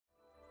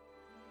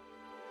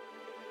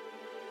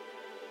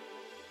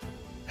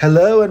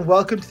Hello and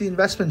welcome to the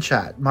Investment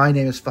Chat. My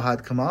name is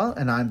Fahad Kamal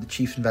and I'm the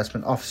Chief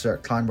Investment Officer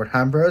at Kleinwort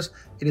Hambros.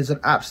 It is an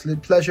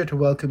absolute pleasure to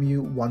welcome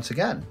you once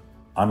again.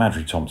 I'm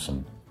Andrew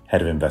Thompson,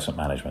 Head of Investment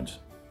Management.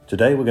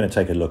 Today we're going to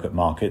take a look at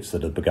markets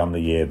that have begun the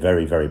year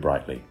very, very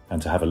brightly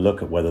and to have a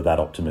look at whether that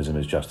optimism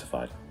is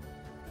justified.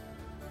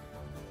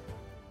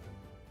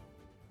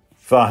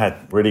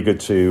 Fahad, really good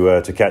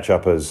to catch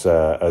up as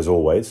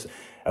always.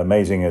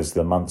 Amazing as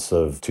the months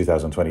of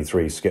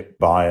 2023 skipped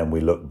by and we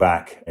look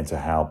back into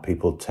how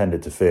people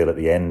tended to feel at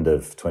the end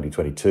of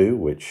 2022,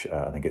 which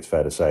I think it's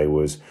fair to say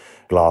was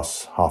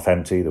glass half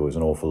empty. There was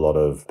an awful lot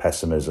of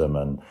pessimism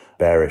and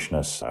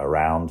bearishness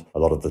around. A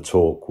lot of the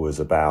talk was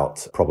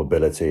about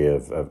probability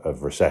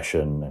of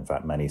recession. In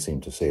fact, many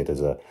seem to see it as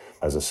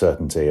a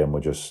certainty, and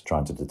were just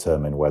trying to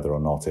determine whether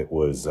or not it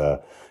was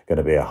going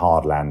to be a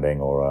hard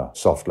landing or a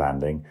soft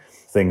landing.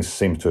 Things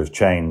seem to have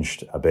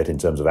changed a bit in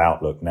terms of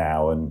outlook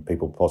now, and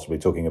people possibly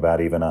talking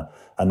about even a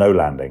no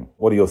landing.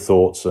 What are your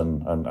thoughts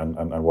and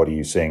what are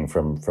you seeing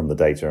from the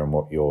data and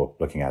what you're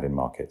looking at in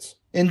markets?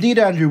 Indeed,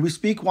 Andrew, we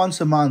speak once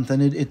a month,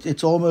 and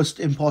it's almost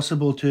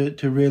impossible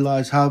to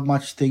realize how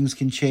much things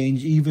can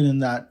change even in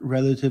that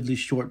relatively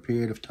short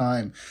period of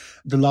time.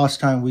 The last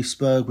time we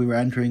spoke, we were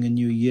entering a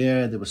new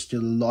year. There was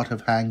still a lot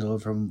of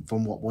hangover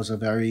from what was a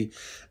very,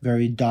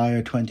 very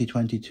dire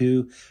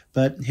 2022.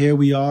 But here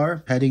we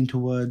are heading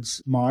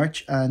towards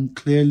March, and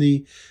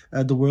clearly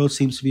the world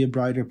seems to be a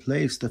brighter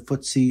place. The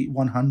FTSE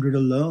 100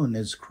 alone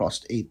has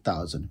crossed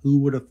 8,000. Who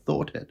would have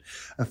thought it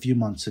a few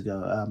months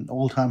ago?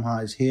 All-time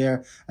highs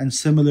here. And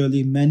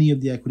similarly, many of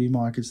the equity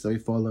markets that we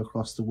follow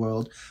across the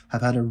world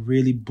have had a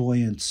really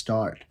buoyant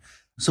start.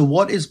 So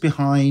what is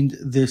behind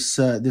this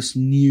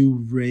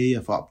new ray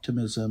of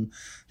optimism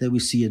that we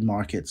see in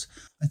markets?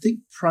 I think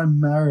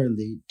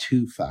primarily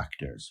two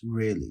factors,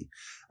 really.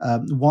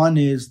 One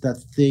is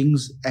that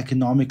things,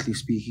 economically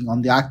speaking,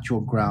 on the actual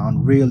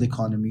ground, real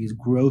economies,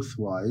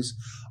 growth-wise,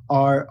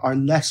 are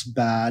less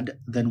bad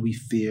than we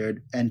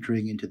feared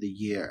entering into the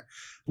year.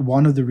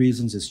 One of the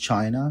reasons is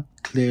China.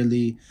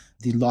 Clearly,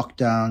 the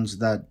lockdowns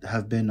that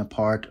have been a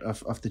part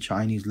of the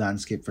Chinese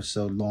landscape for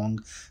so long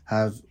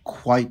have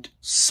quite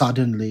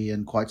suddenly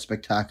and quite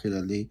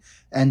spectacularly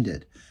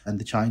ended. And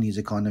the Chinese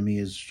economy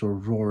is sort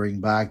of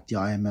roaring back. The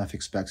IMF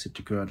expects it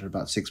to grow at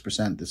about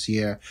 6% this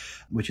year,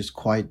 which is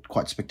quite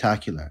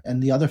spectacular.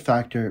 And the other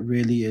factor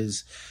really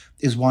is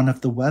one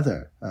of the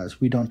weather.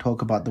 We don't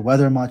talk about the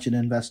weather much in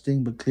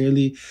investing, but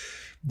clearly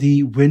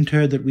the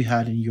winter that we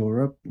had in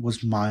Europe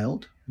was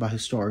mild by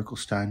historical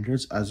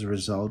standards. As a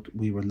result,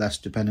 we were less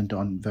dependent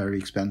on very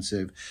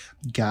expensive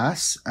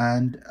gas.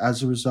 And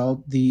as a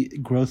result, the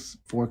growth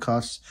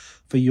forecasts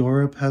for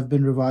Europe have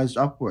been revised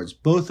upwards.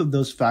 Both of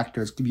those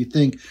factors, if you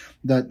think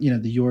that,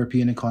 the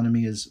European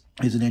economy is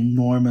an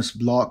enormous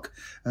block,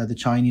 the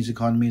Chinese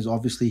economy is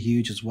obviously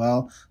huge as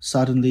well.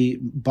 Suddenly,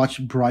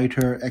 much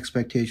brighter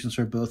expectations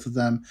for both of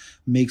them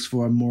makes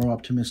for a more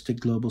optimistic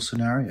global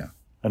scenario.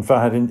 And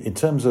Fahad, in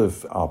terms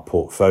of our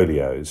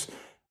portfolios,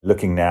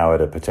 looking now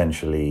at a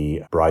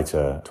potentially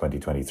brighter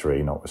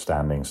 2023,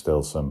 notwithstanding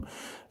still some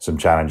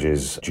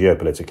challenges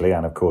geopolitically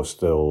and, of course,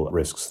 still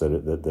risks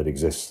that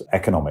exist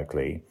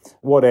economically.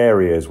 What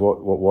areas,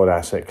 what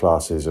asset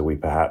classes are we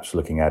perhaps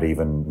looking at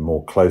even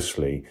more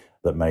closely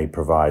that may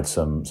provide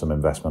some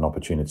investment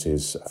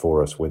opportunities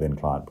for us within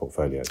client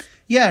portfolios?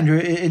 Yeah, Andrew,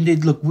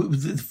 indeed. Look,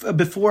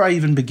 before I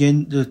even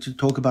begin to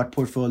talk about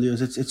portfolios,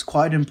 it's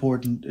quite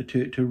important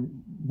to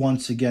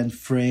once again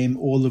frame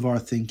all of our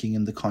thinking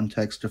in the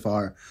context of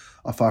our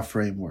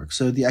framework.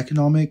 So the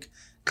economic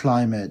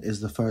climate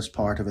is the first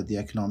part of it, the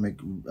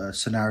economic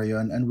scenario,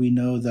 and we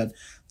know that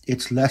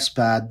it's less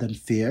bad than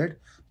feared,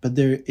 but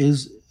there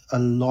is a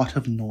lot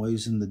of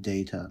noise in the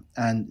data,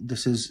 and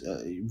this is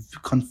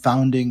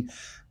confounding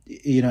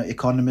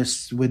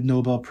economists with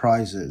Nobel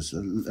Prizes,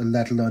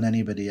 let alone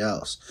anybody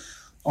else.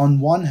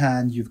 On one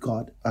hand, you've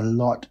got a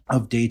lot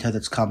of data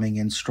that's coming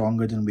in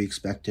stronger than we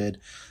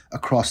expected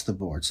across the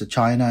board. So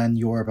China and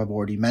Europe I've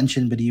already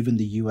mentioned, but even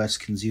the US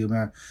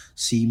consumer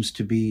seems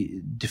to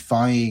be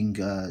defying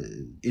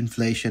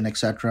inflation,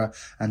 etc.,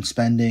 and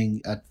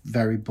spending at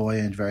very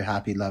buoyant, very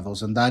happy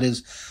levels. And that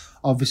is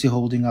obviously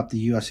holding up the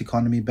US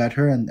economy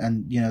better.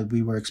 And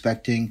we were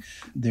expecting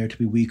there to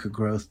be weaker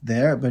growth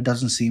there, but it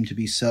doesn't seem to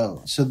be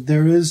so. So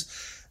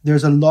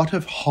there's a lot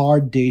of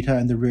hard data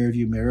in the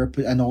rearview mirror,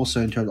 and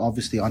also in terms,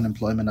 obviously,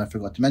 unemployment, I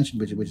forgot to mention,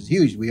 which is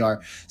huge. We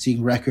are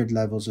seeing record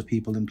levels of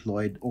people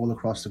employed all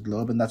across the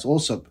globe, and that's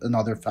also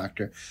another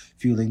factor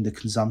fueling the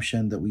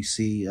consumption that we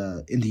see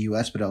in the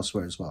US, but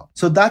elsewhere as well.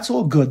 So that's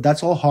all good.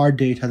 That's all hard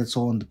data. That's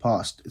all in the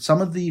past.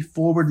 Some of the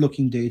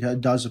forward-looking data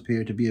does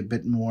appear to be a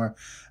bit more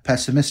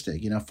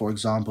pessimistic. For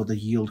example, the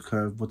yield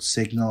curve would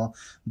signal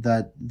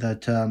that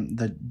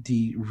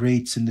the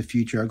rates in the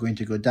future are going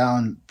to go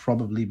down,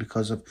 probably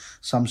because of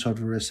some sort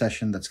of a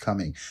recession that's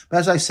coming. But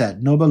as I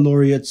said, Nobel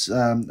laureates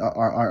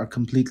are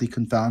completely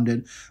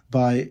confounded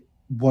by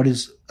what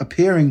is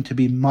appearing to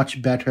be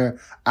much better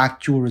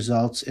actual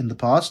results in the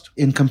past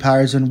in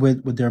comparison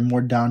with their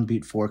more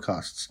downbeat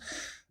forecasts.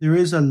 There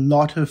is a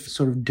lot of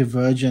sort of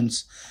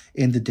divergence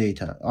in the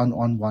data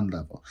on one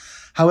level.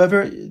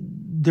 However,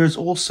 there's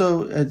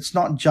also, it's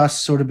not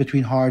just sort of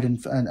between hard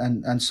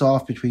and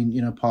soft,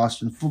 between,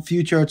 past and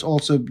future. It's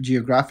also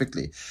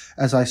geographically.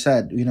 As I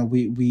said,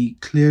 we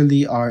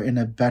clearly are in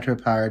a better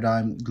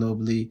paradigm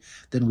globally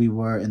than we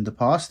were in the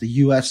past. The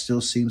US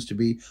still seems to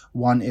be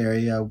one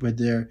area where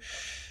there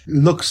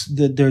looks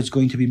that there's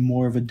going to be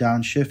more of a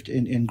downshift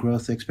in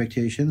growth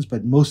expectations,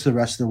 but most of the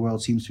rest of the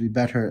world seems to be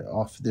better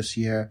off this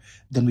year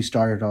than we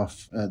started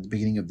off at the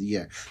beginning of the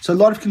year. So a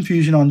lot of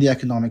confusion on the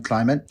economic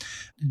climate.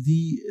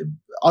 The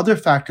other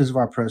factors of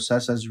our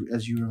process, as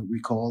you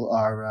recall,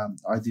 are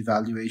the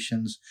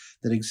valuations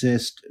that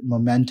exist,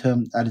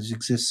 momentum that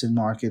exists in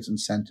markets, and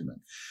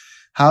sentiment.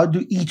 How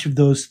do each of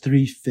those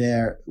three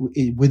fare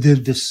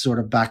within this sort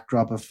of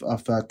backdrop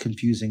of a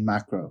confusing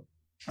macro?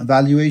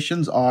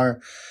 Valuations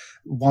are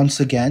once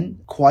again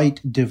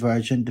quite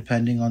divergent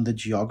depending on the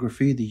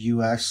geography. The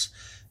US,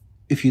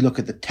 if you look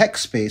at the tech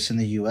space in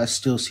the US,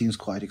 still seems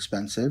quite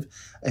expensive.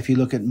 If you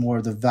look at more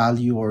of the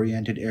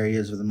value-oriented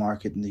areas of the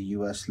market in the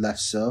US,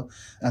 less so.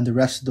 And the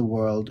rest of the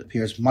world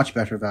appears much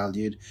better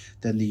valued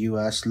than the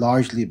US,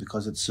 largely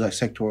because its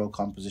sectoral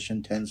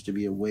composition tends to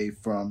be away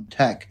from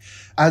tech.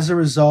 As a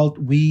result,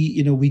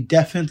 we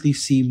definitely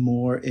see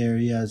more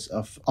areas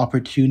of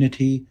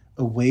opportunity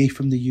away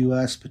from the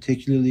US,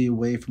 particularly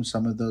away from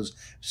some of those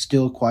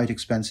still quite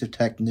expensive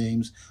tech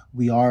names.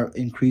 We are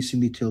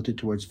increasingly tilted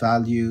towards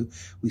value.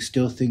 We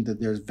still think that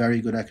there's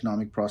very good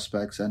economic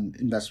prospects and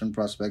investment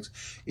prospects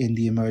in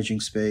the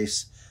emerging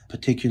space,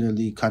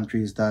 particularly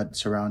countries that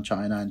surround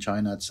China and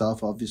China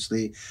itself.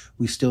 Obviously,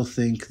 we still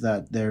think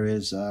that there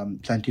is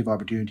plenty of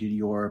opportunity in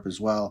Europe as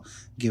well,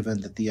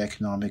 given that the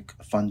economic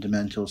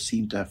fundamentals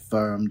seem to have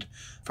firmed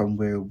from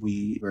where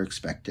we were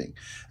expecting.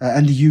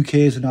 And the UK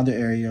is another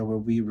area where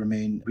we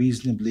remain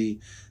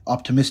reasonably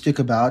optimistic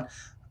about,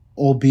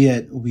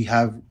 albeit we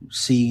have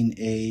seen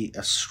a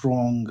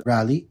strong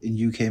rally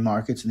in UK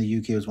markets, and the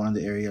UK was one of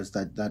the areas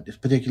that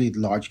particularly the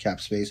large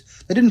cap space,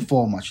 that didn't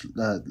fall much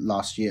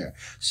last year.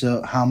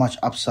 So how much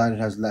upside it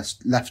has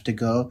left to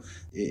go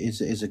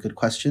is a good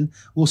question.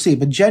 We'll see.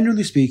 But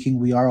generally speaking,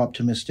 we are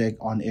optimistic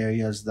on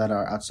areas that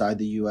are outside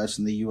the US.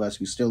 In the US,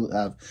 we still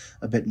have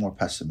a bit more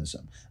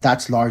pessimism.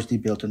 That's largely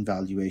built on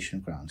valuation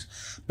grounds.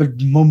 But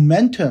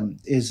momentum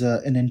is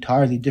an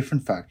entirely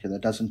different factor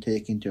that doesn't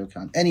take into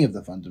account any of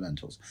the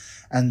fundamentals.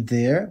 And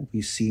there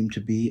we seem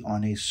to be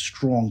on a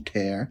strong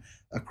tear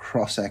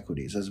across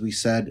equities. As we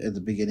said at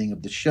the beginning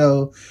of the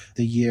show,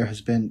 the year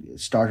has been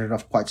started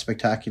off quite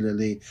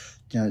spectacularly.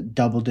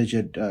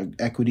 Double-digit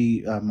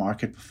equity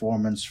market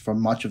performance from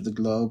much of the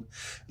globe,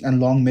 and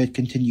long may it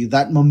continue.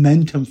 That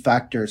momentum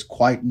factor is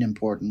quite an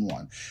important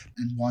one,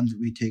 and one that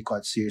we take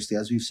quite seriously.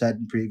 As we've said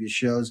in previous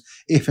shows,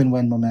 if and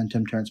when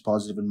momentum turns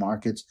positive in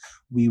markets,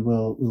 we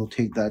will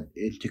take that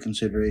into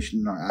consideration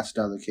in our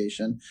asset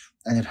allocation,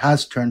 and it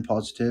has turned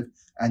positive,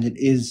 and it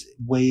is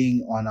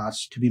weighing on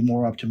us to be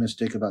more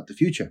optimistic about the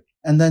future.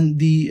 And then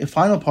the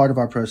final part of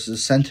our process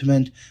is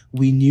sentiment.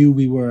 We knew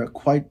we were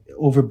quite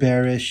over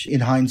bearish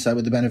in hindsight,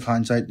 with the benefit of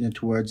hindsight,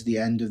 towards the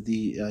end of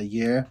the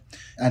year.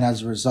 And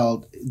as a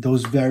result,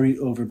 those very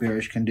over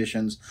bearish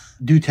conditions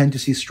do tend to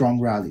see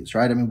strong rallies,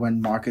 right? I mean,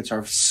 when markets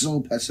are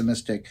so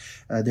pessimistic,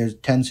 there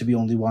tends to be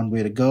only one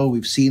way to go.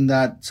 We've seen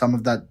that. Some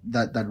of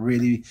that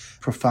really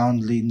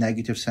profoundly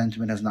negative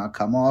sentiment has now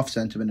come off.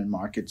 Sentiment in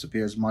markets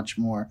appears much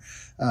more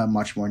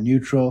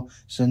neutral,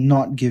 so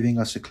not giving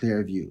us a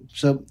clear view.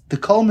 So the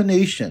culmination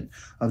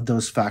of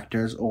those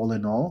factors, all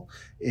in all,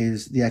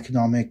 is the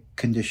economic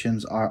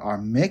conditions are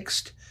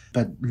mixed,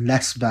 but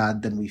less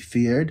bad than we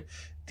feared.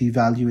 The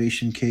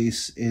valuation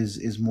case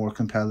is more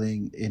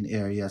compelling in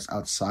areas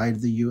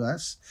outside the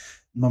US.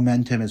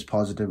 Momentum is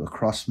positive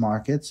across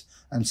markets,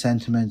 and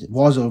sentiment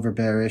was over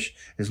bearish,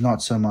 is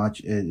not so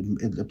much.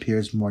 It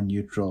appears more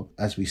neutral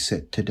as we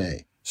sit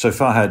today. So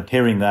Farhad,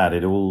 hearing that,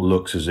 it all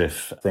looks as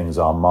if things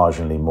are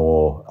marginally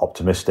more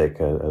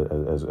optimistic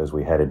as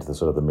we head into the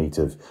sort of the meat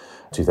of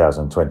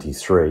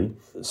 2023.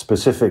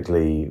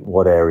 Specifically,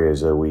 what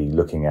areas are we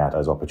looking at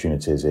as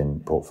opportunities in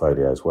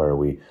portfolios? Where are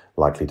we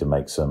likely to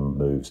make some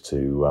moves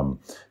to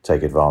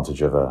take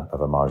advantage of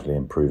a marginally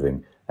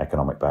improving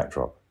economic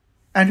backdrop?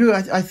 Andrew,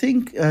 I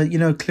think,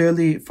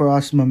 clearly for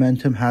us,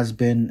 momentum has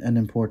been an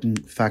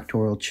important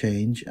factorial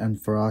change.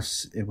 And for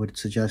us, it would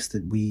suggest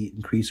that we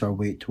increase our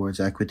weight towards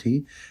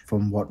equity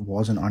from what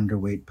was an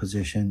underweight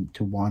position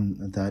to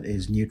one that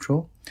is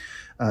neutral.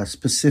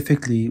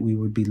 Specifically, we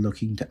would be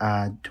looking to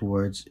add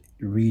towards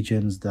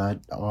regions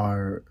that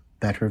are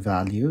better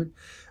valued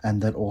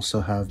and that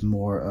also have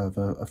more of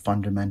a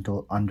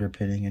fundamental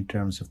underpinning in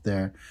terms of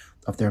their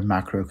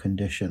macro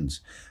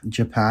conditions.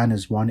 Japan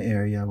is one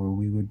area where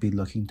we would be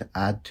looking to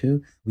add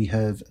to. We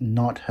have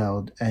not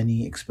held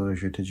any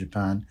exposure to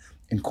Japan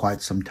in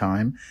quite some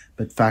time,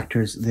 but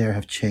factors there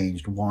have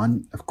changed.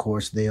 One, of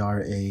course, they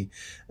are a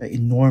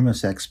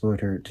enormous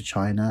exporter to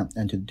China,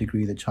 and to the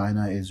degree that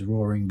China is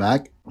roaring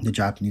back, the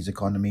Japanese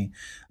economy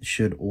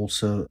should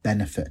also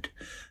benefit.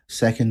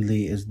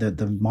 Secondly, is that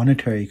the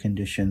monetary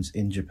conditions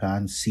in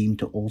Japan seem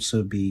to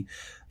also be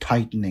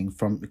tightening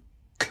from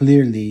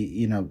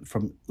clearly,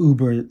 from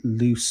uber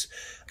loose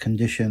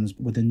conditions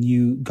with a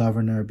new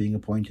governor being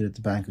appointed at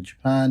the Bank of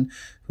Japan,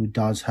 who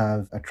does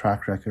have a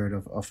track record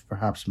of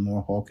perhaps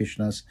more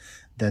hawkishness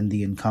than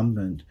the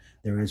incumbent.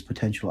 There is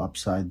potential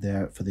upside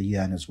there for the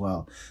yen as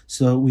well.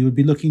 So we would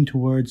be looking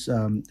towards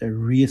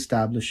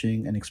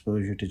reestablishing an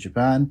exposure to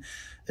Japan,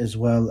 as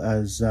well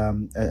as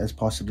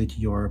possibly to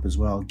Europe as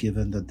well,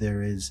 given that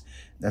there is,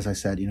 as I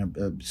said,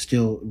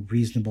 still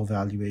reasonable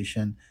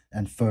valuation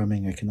and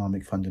firming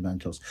economic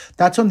fundamentals.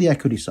 That's on the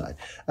equity side.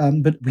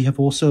 But we have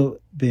also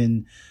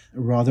been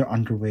rather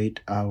underweight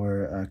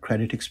our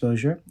credit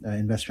exposure,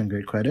 investment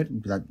grade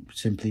credit. That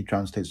simply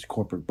translates to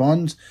corporate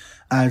bonds,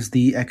 as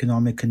the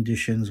economic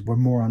conditions were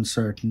more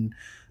uncertain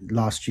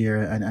last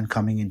year and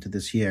coming into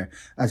this year.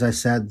 As I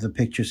said, the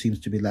picture seems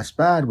to be less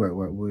bad, where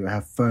we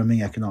have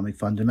firming economic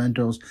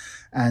fundamentals,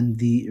 and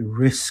the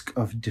risk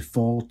of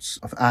defaults,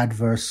 of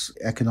adverse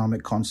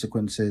economic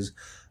consequences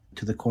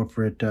to the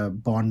corporate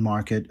bond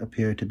market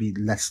appear to be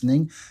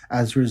lessening.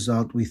 As a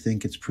result, we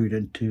think it's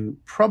prudent to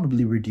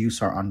probably reduce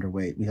our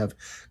underweight. We have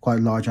quite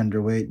a large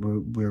underweight.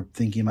 We're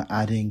thinking about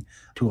adding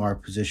to our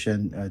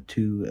position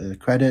to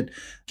credit,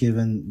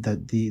 given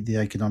that the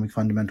economic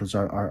fundamentals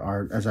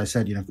are, as I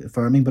said,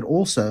 affirming, but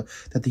also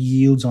that the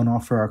yields on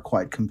offer are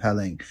quite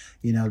compelling.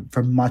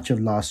 For much of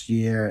last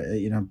year,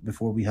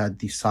 before we had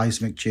the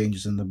seismic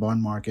changes in the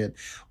bond market,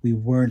 we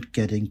weren't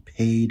getting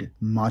paid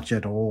much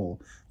at all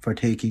for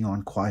taking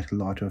on quite a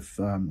lot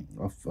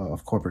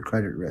of corporate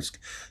credit risk.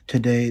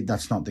 Today,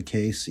 that's not the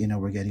case.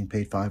 We're getting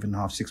paid 5.5%,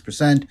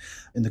 6%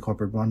 in the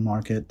corporate bond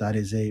market. That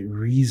is a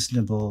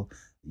reasonable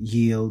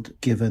yield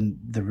given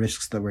the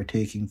risks that we're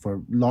taking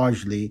for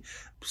largely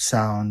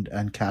sound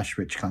and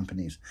cash-rich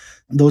companies.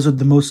 And those are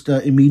the most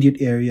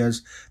immediate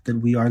areas that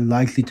we are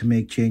likely to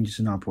make changes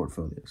in our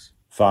portfolios.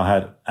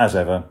 Farhad, as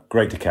ever,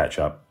 great to catch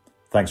up.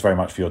 Thanks very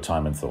much for your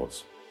time and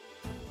thoughts.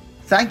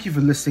 Thank you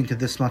for listening to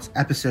this month's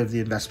episode of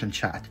The Investment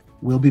Chat.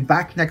 We'll be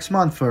back next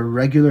month for a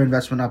regular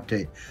investment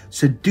update,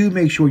 so do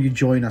make sure you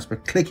join us by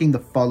clicking the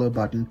follow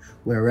button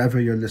wherever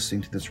you're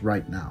listening to this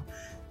right now.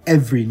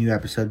 Every new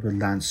episode will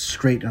land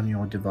straight on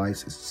your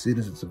device as soon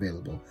as it's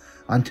available.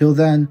 Until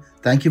then,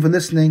 thank you for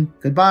listening.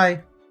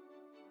 Goodbye.